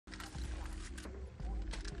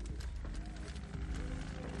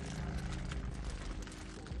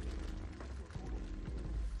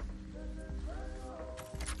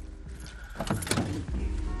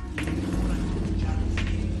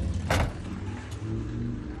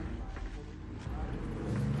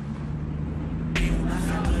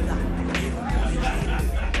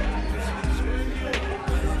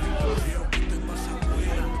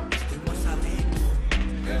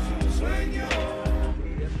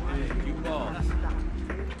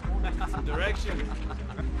direction.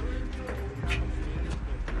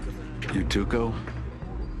 You Tuco?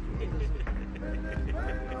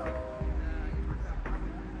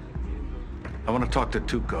 I want to talk to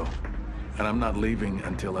Tuco, and I'm not leaving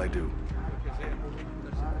until I do.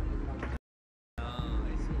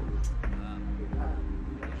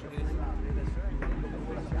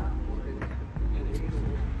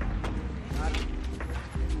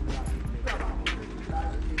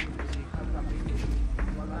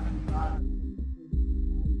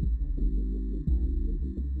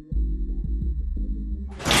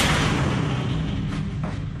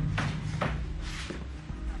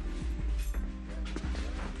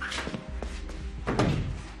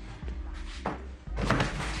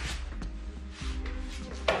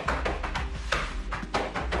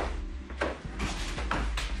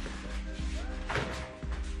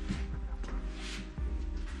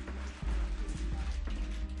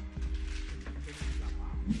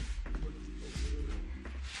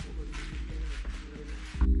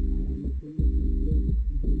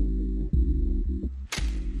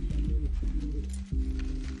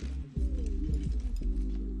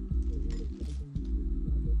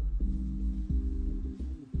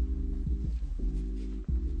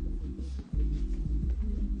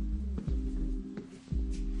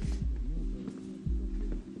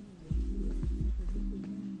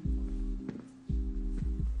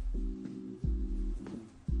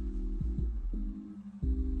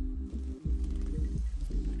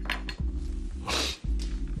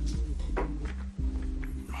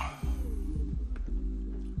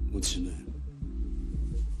 What's your name?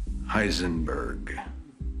 Heisenberg.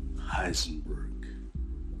 Heisenberg.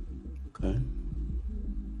 Okay.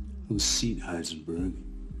 Who's seat, Heisenberg?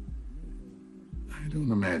 I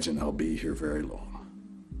don't imagine I'll be here very long.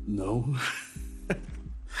 No?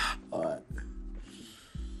 All right.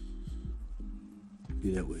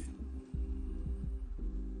 Be that way.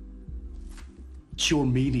 It's your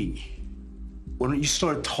meeting. Why don't you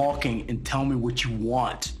start talking and tell me what you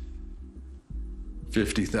want?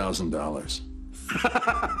 $50,000.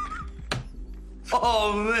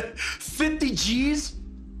 Oh, man. 50 G's?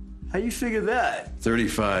 How you figure that?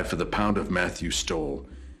 35 for the pound of meth you stole,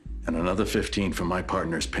 and another 15 for my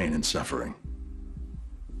partner's pain and suffering.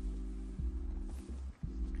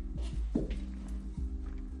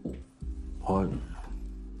 Pardon?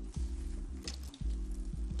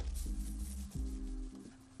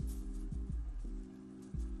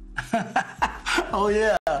 Oh,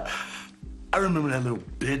 yeah. I remember that little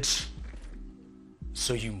bitch.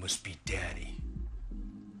 So you must be Daddy.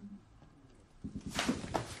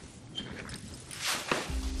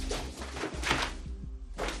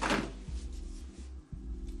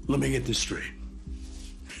 Let me get this straight.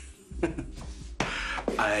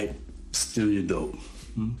 I steal your dope.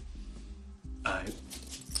 I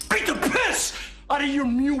beat the piss out of your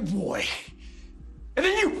mule boy. And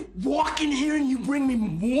then you walk in here and you bring me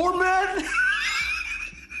more meth?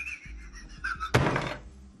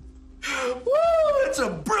 Woo, that's a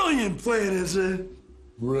brilliant plan, isn't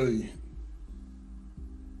it? Brilliant.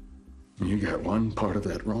 You got one part of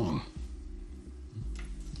that wrong.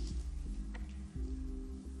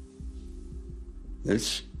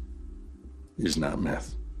 This is not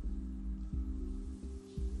meth.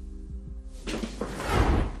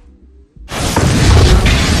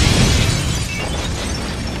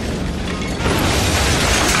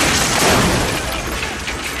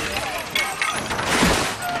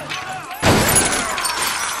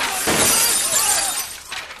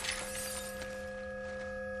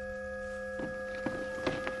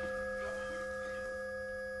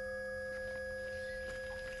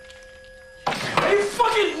 Are you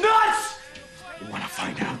fucking nuts? I want to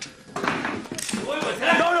find out.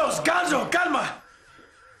 No, Scanzo, calma.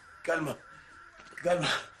 Calma. Calma.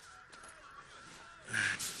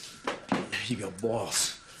 You got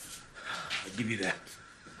balls. I'll give you that.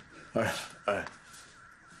 All right.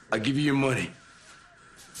 I'll give you your money.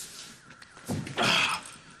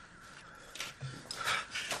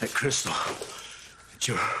 That crystal that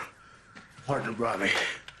your partner brought me,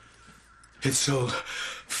 it sold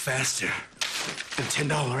faster than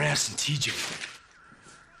 $10 ass in TJ.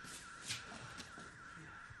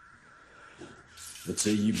 Let's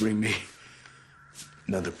say you bring me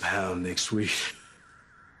another pound next week.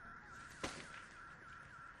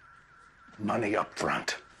 Money up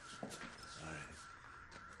front. All right.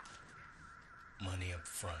 Money up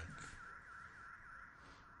front.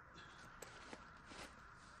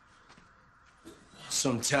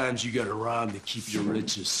 Sometimes you gotta rob to keep your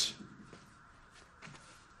riches.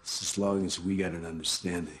 It's as long as we got an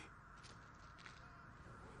understanding.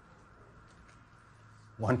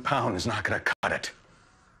 1 pound is not gonna cut it.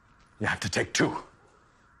 You have to take 2.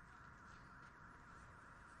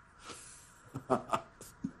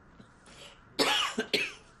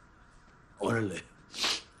 Orderly.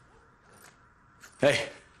 Hey,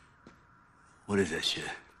 what is that shit?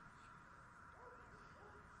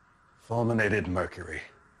 Fulminated mercury.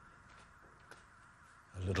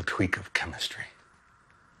 A little tweak of chemistry.